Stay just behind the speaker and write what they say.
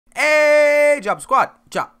job, squad.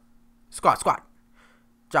 Job. Squad, squad.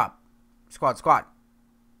 Job. Squad, squad.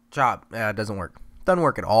 Job. Yeah, it doesn't work. Doesn't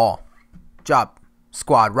work at all. Job.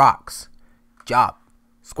 Squad rocks. Job.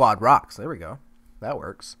 Squad rocks. There we go. That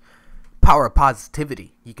works. Power of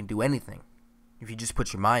positivity. You can do anything if you just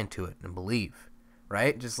put your mind to it and believe.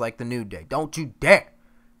 Right? Just like the New Day. Don't you dare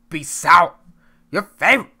be sour. Your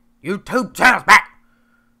favorite YouTube channel's back.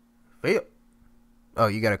 Feel. Oh,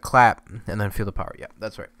 you gotta clap and then feel the power. Yeah,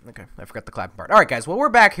 that's right. Okay, I forgot the clapping part. All right, guys. Well, we're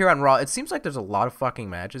back here on Raw. It seems like there's a lot of fucking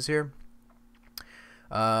matches here.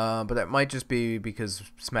 But that might just be because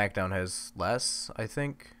SmackDown has less, I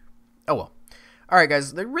think. Oh, well. All right,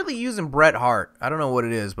 guys. They're really using Bret Hart. I don't know what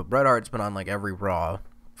it is, but Bret Hart's been on, like, every Raw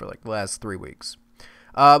for, like, the last 3 weeks.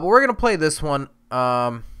 But we're going to play this one.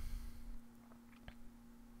 I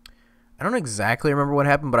don't exactly remember what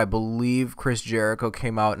happened, but I believe Chris Jericho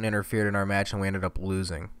came out and interfered in our match, and we ended up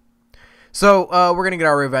losing. So, we're going to get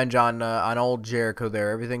our revenge on old Jericho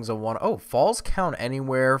there. Everything's a 1. Oh, falls count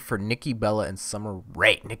anywhere for Nikki Bella and Summer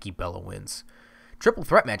Rae. Nikki Bella wins. Triple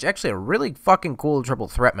threat match. Actually, a really fucking cool triple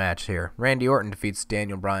threat match here. Randy Orton defeats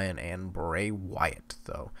Daniel Bryan and Bray Wyatt,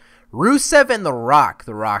 though. Rusev and The Rock.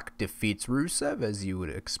 The Rock defeats Rusev, as you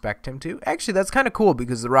would expect him to. Actually, that's kind of cool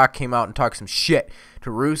because The Rock came out and talked some shit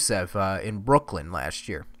to Rusev in Brooklyn last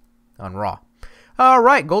year on Raw. All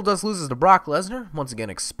right, Goldust loses to Brock Lesnar. Once again,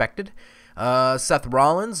 expected. Seth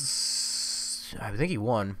Rollins, I think he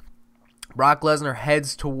won. Brock Lesnar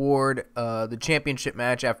heads toward the championship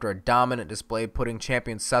match after a dominant display, putting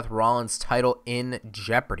champion Seth Rollins' title in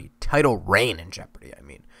jeopardy. Title reign in jeopardy, I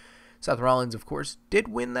mean. Seth Rollins, of course, did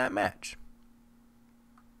win that match.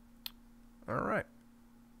 All right.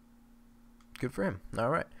 Good for him. All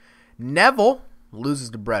right. Neville loses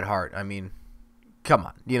to Bret Hart. I mean, come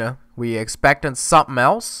on. You know, were you expecting something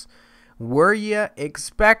else? Were you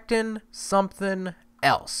expecting something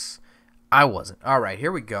else? I wasn't. All right,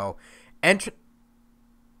 here we go. Okay.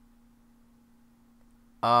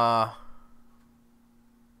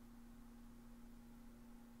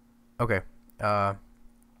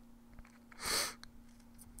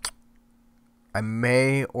 I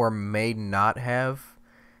may or may not have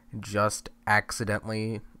just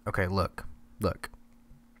accidentally... Okay, look.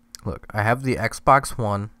 I have the Xbox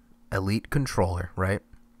One Elite controller, right?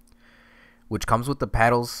 Which comes with the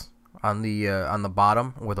paddles on the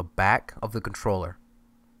bottom or the back of the controller,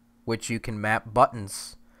 which you can map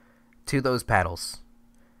buttons to those paddles.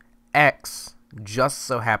 X just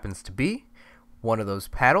so happens to be one of those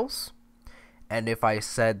paddles. And if I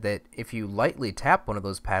said that if you lightly tap one of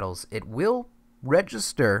those paddles, it will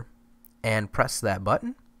register and press that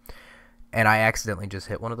button. And I accidentally just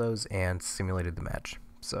hit one of those and simulated the match.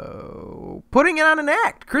 So, putting it on an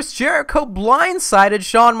act. Chris Jericho blindsided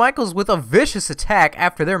Shawn Michaels with a vicious attack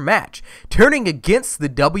after their match, turning against the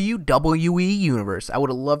WWE Universe. I would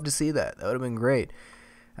have loved to see that. That would have been great.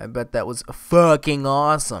 I bet that was fucking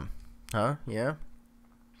awesome. Huh? Yeah?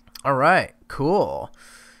 Alright, cool.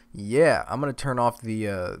 Yeah, I'm going to turn off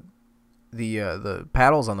the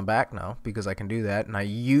paddles on the back now because I can do that, and I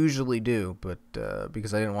usually do, but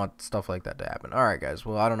because I didn't want stuff like that to happen. All right, guys.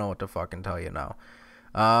 Well, I don't know what to fucking tell you now.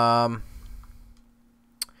 You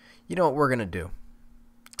know what we're gonna do?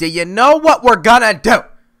 Do you know what we're gonna do?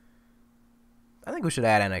 I think we should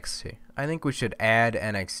add NXT.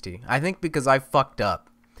 I think because I fucked up,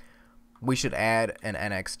 we should add an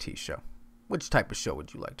NXT show. Which type of show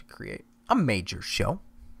would you like to create? A major show.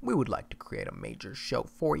 We would like to create a major show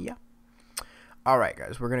for you. Alright,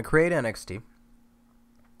 guys. We're going to create NXT.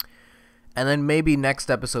 And then maybe next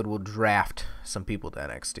episode we'll draft some people to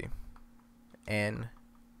NXT.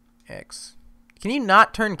 NX. Can you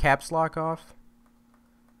not turn caps lock off?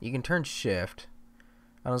 You can turn shift.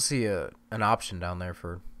 I don't see an option down there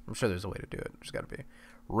for... I'm sure there's a way to do it. There's got to be.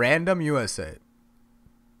 Random USA.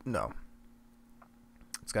 No.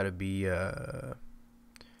 It's got to be...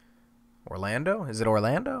 Orlando? Is it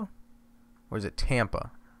Orlando? Or is it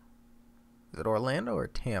Tampa? Is it Orlando or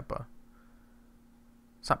Tampa?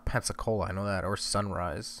 It's not Pensacola, I know that. Or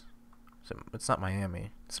Sunrise. It's not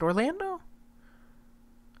Miami. Is it Orlando?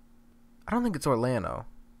 I don't think it's Orlando.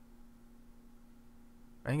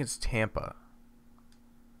 I think it's Tampa.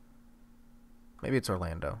 Maybe it's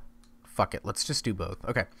Orlando. Fuck it. Let's just do both.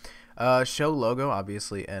 Okay. Show logo,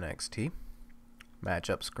 obviously NXT.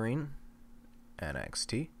 Matchup screen.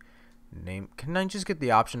 NXT. Name. Can I just get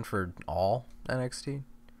the option for all NXT?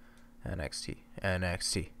 NXT.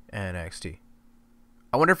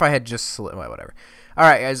 I wonder if I had just... whatever.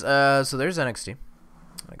 Alright, guys. So there's NXT.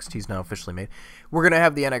 NXT's now officially made. We're going to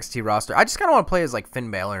have the NXT roster. I just kind of want to play as, like,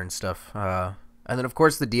 Finn Balor and stuff. And then, of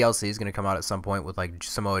course, the DLC is going to come out at some point with, like,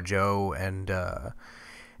 Samoa Joe and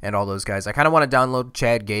and all those guys. I kind of want to download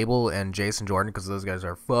Chad Gable and Jason Jordan because those guys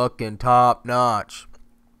are fucking top notch.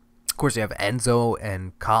 Of course, you have Enzo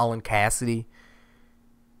and Colin Cassidy.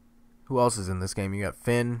 Who else is in this game? You got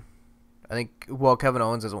Finn. I think, well, Kevin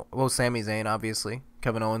Owens is, well, Sami Zayn, obviously.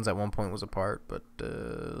 Kevin Owens at one point was a part, but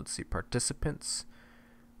let's see, participants.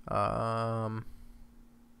 Are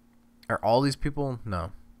all these people?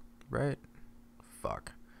 No. Right?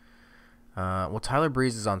 Fuck. Well, Tyler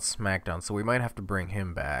Breeze is on SmackDown, so we might have to bring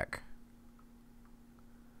him back.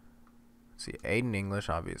 Let's see, Aiden English,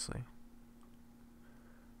 obviously.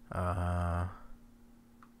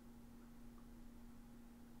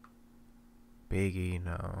 Biggie,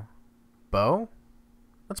 no. Bo?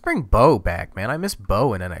 Let's bring Bo back, man. I miss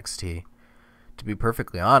Bo in NXT, to be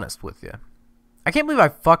perfectly honest with you. I can't believe I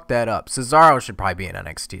fucked that up. Cesaro should probably be in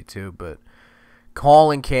NXT too, but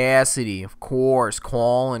Colin Cassidy, of course.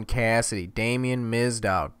 Colin Cassidy. Damian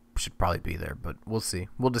Mizdow should probably be there, but we'll see.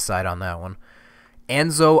 We'll decide on that one.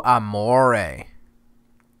 Enzo Amore.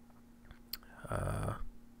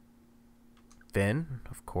 Finn,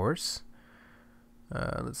 of course.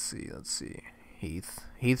 Let's see.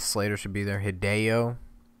 Heath Slater should be there. Hideo.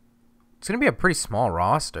 It's going to be a pretty small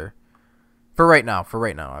roster. For right now,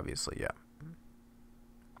 obviously, yeah.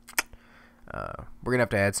 We're going to have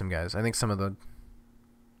to add some guys. I think some of the...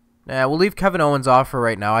 Nah, we'll leave Kevin Owens off for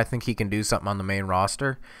right now. I think he can do something on the main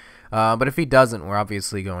roster. But if he doesn't, we're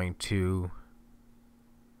obviously going to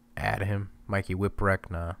add him. Mikey Whipwreck,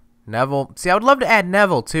 nah. Neville. See, I would love to add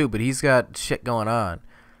Neville, too, but he's got shit going on.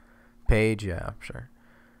 Paige, yeah, sure.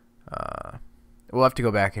 We'll have to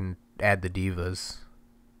go back and add the Divas.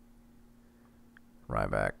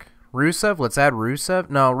 Ryback. Rusev, let's add Rusev.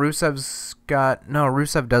 No,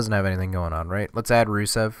 Rusev doesn't have anything going on, right? Let's add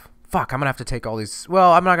Rusev. Fuck, I'm going to have to take all these.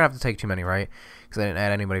 Well, I'm not going to have to take too many, right? Because I didn't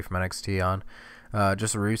add anybody from NXT on.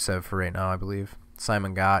 Just Rusev for right now, I believe.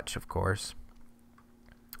 Simon Gotch, of course.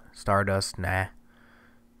 Stardust, nah.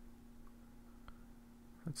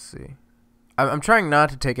 Let's see. I'm trying not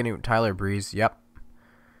to take any Tyler Breeze. Yep.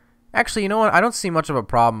 Actually, you know what? I don't see much of a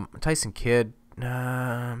problem. Tyson Kidd.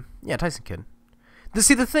 Yeah, Tyson Kidd.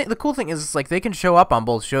 The cool thing is, it's like they can show up on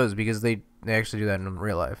both shows because they actually do that in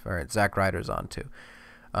real life. All right, Zack Ryder's on too.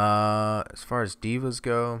 As far as divas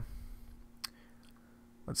go,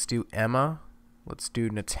 let's do Emma. Let's do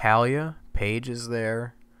Natalia. Paige is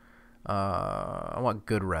there. I want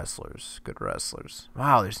good wrestlers.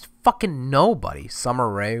 Wow, there's fucking nobody. Summer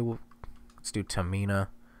Rae. Let's do Tamina.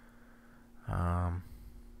 And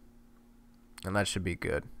that should be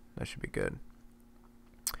good.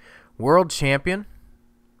 World champion.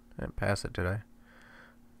 I didn't pass it, did I?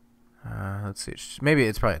 Let's see. Maybe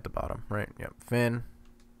it's probably at the bottom, right? Yep. Finn,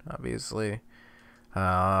 obviously.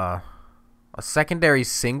 A secondary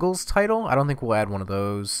singles title. I don't think we'll add one of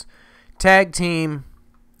those. Tag team.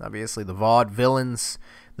 Obviously, the Vaudevillains.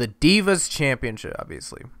 The Divas Championship.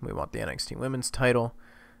 Obviously, we want the NXT Women's title.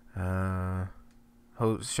 Show's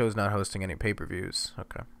not hosting any pay-per-views.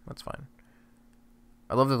 Okay, that's fine.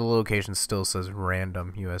 I love that the location still says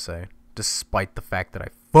Random USA, despite the fact that I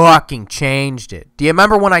fucking changed it. Do you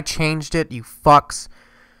remember when I changed it, you fucks?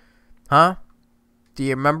 Huh? Do you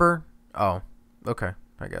remember? Oh, okay,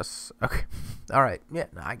 I guess. Okay, all right. Yeah,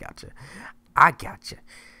 no, I gotcha. All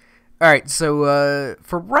right, so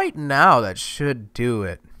for right now, that should do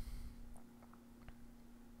it.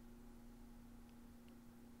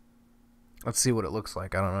 Let's see what it looks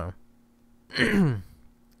like. I don't know.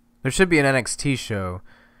 There should be an NXT show.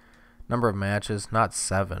 Number of matches, not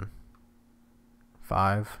 7.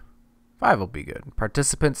 5. 5 will be good.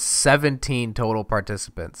 Participants, 17 total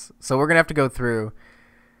participants. So we're going to have to go through.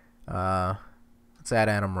 Let's add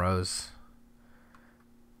Adam Rose.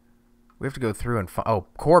 We have to go through and oh,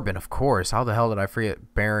 Corbin, of course. How the hell did I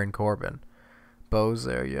forget Baron Corbin? Bo's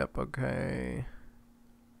there. Yep, okay.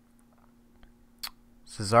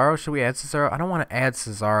 Cesaro, should we add Cesaro? I don't want to add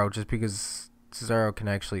Cesaro just because Cesaro can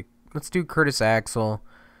actually... Let's do Curtis Axel.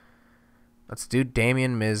 Let's do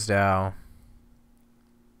Damian Mizdow.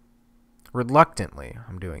 Reluctantly,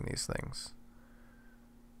 I'm doing these things.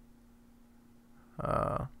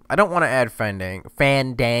 I don't want to add Fandango.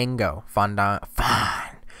 Fandango.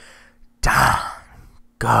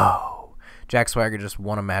 Jack Swagger just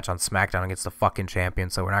won a match on SmackDown against the fucking champion,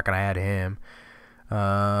 so we're not going to add him.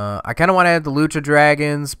 I kind of want to add the Lucha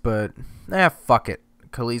Dragons, but fuck it.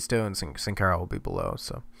 Kalisto and Sin Cara will be below.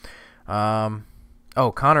 So,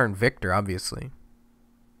 oh, Connor and Victor, obviously.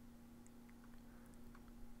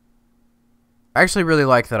 I actually really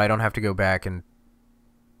like that I don't have to go back and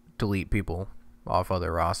delete people off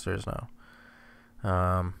other rosters now.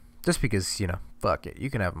 Just because, you know, fuck it. You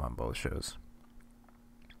can have them on both shows.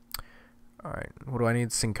 All right, what do I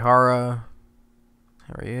need? Sin Cara.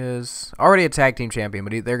 There he is. Already a tag team champion,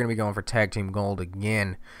 but they're going to be going for tag team gold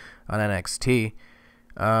again on NXT.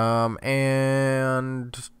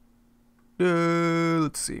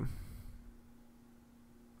 Let's see.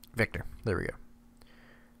 Victor. There we go.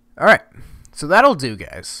 All right. So that'll do,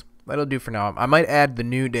 guys. That'll do for now. I might add the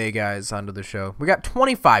New Day guys onto the show. We got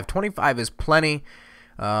 25. 25 is plenty.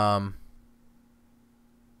 I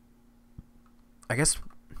guess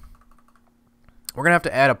we're going to have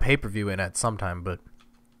to add a pay-per-view in at some time, but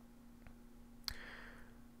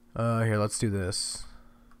here, let's do this.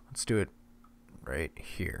 Let's do it right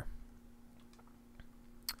here.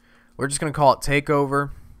 We're just going to call it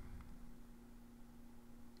TakeOver.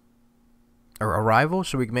 Or Arrival?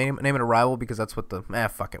 Should we name it Arrival? Because that's what the...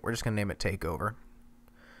 fuck it. We're just going to name it TakeOver.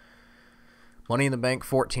 Money in the Bank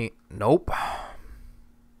 14. Nope.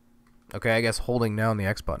 Okay, I guess holding down the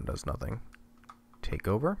X button does nothing.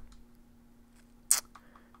 TakeOver.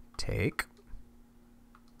 Take.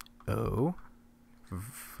 O.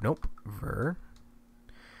 Nope. Ver.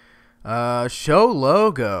 Show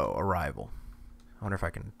logo. Arrival. I wonder if I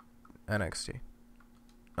can... NXT.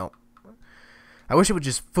 Nope. I wish it would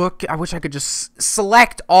just I wish I could just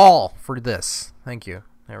select all for this. Thank you.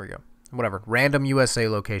 There we go. Whatever. Random USA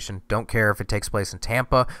location. Don't care if it takes place in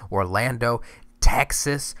Tampa, Orlando,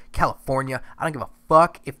 Texas, California. I don't give a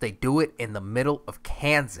fuck if they do it in the middle of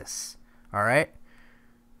Kansas. All right?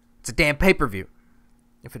 It's a damn pay-per-view.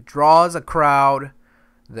 If it draws a crowd,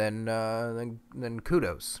 then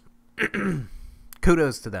kudos.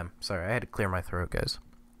 Kudos to them. Sorry, I had to clear my throat, guys.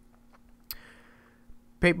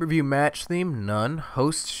 Pay-per-view match theme, none.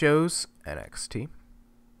 Host shows, NXT.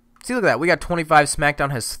 See, look at that. We got 25.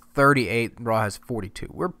 SmackDown has 38. Raw has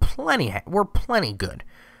 42. We're plenty good.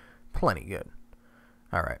 Plenty good.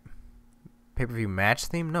 All right. Pay-per-view match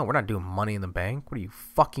theme? No, we're not doing Money in the Bank. What are you,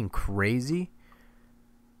 fucking crazy?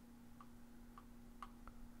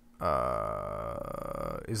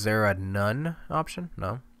 Is there a none option?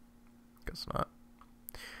 No. Guess not.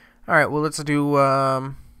 All right. Well, let's do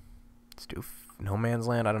No Man's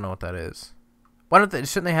Land. I don't know what that is. Why don't they?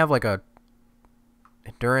 Shouldn't they have like a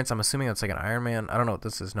endurance? I'm assuming that's like an Iron Man. I don't know what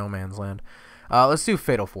this is. No Man's Land. Let's do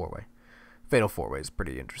Fatal 4-Way. Fatal 4-Way is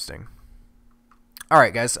pretty interesting. All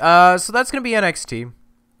right, guys. So that's gonna be NXT.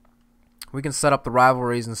 We can set up the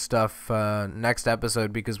rivalries and stuff next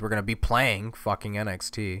episode because we're gonna be playing fucking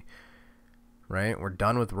NXT. Right? We're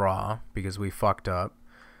done with Raw because we fucked up.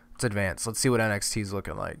 Let's advance. Let's see what NXT is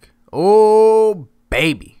looking like. Oh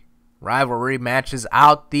baby. Rivalry matches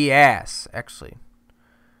out the ass. Actually,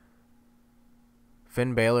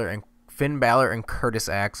 Finn Balor and Curtis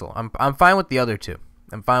Axel. I'm fine with the other two.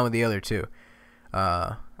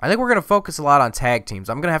 I think we're gonna focus a lot on tag teams.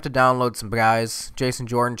 I'm gonna have to download some guys: Jason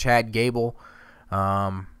Jordan, Chad Gable,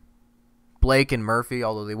 Blake and Murphy.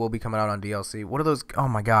 Although they will be coming out on DLC. What are those? Oh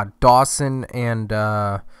my God, Dawson and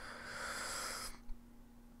I'm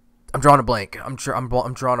drawing a blank. I'm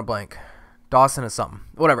drawing a blank. Dawson is something.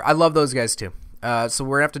 Whatever. I love those guys too. So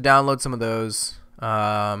we're going to have to download some of those.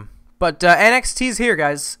 But NXT's here,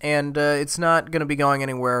 guys. And it's not going to be going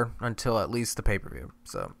anywhere until at least the pay-per-view.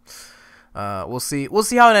 So we'll see. We'll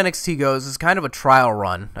see how NXT goes. It's kind of a trial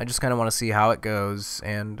run. I just kind of want to see how it goes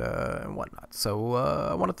and whatnot. So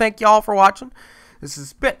I want to thank y'all for watching. This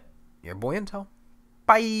has been your boy Intel.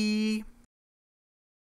 Bye.